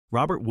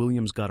Robert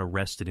Williams got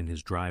arrested in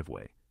his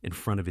driveway, in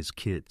front of his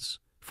kids,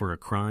 for a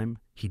crime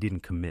he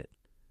didn't commit.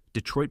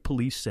 Detroit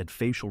police said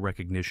facial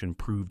recognition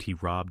proved he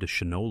robbed a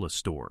Shinola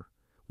store.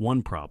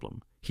 One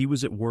problem, he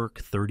was at work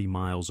 30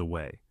 miles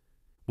away.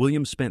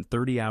 Williams spent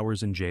 30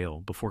 hours in jail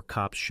before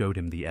cops showed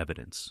him the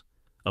evidence.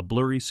 A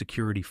blurry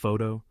security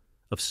photo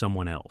of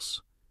someone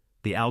else.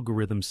 The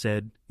algorithm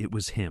said it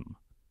was him.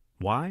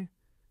 Why?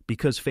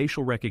 Because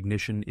facial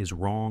recognition is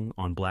wrong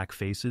on black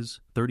faces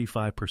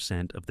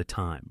 35% of the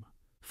time.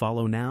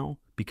 Follow now,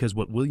 because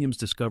what Williams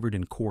discovered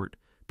in court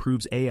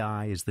proves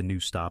AI is the new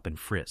stop and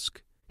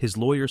frisk. His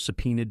lawyer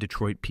subpoenaed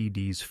Detroit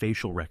PD's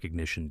facial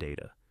recognition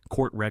data.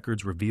 Court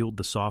records revealed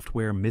the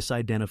software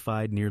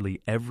misidentified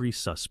nearly every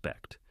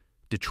suspect.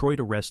 Detroit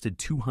arrested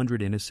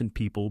 200 innocent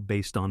people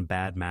based on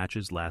bad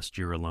matches last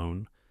year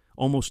alone.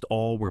 Almost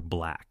all were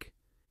black.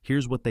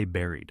 Here's what they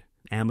buried.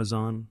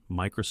 Amazon,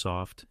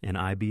 Microsoft, and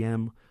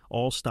IBM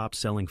all stopped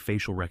selling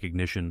facial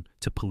recognition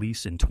to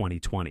police in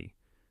 2020.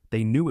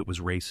 They knew it was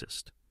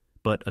racist,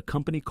 but a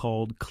company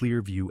called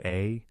Clearview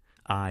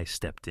AI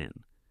stepped in.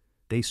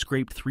 They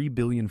scraped 3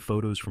 billion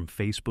photos from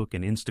Facebook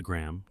and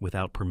Instagram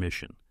without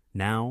permission.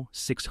 Now,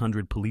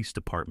 600 police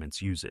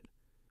departments use it.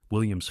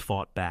 Williams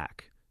fought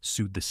back,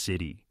 sued the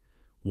city,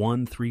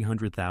 won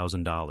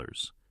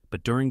 $300,000.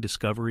 But during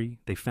discovery,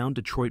 they found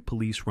Detroit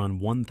police run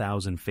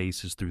 1,000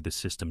 faces through the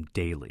system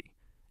daily,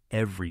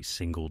 every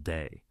single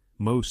day,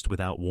 most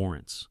without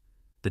warrants.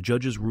 The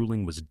judge's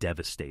ruling was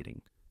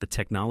devastating. The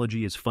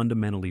technology is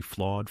fundamentally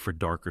flawed for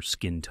darker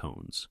skin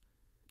tones.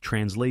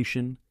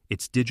 Translation,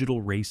 it's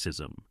digital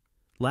racism.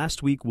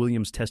 Last week,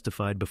 Williams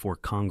testified before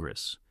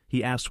Congress.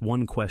 He asked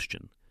one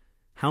question.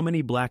 How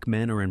many black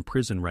men are in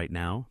prison right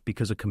now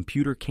because a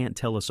computer can't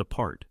tell us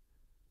apart?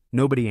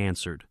 Nobody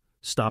answered.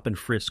 Stop and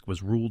frisk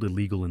was ruled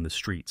illegal in the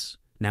streets.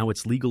 Now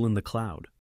it's legal in the cloud.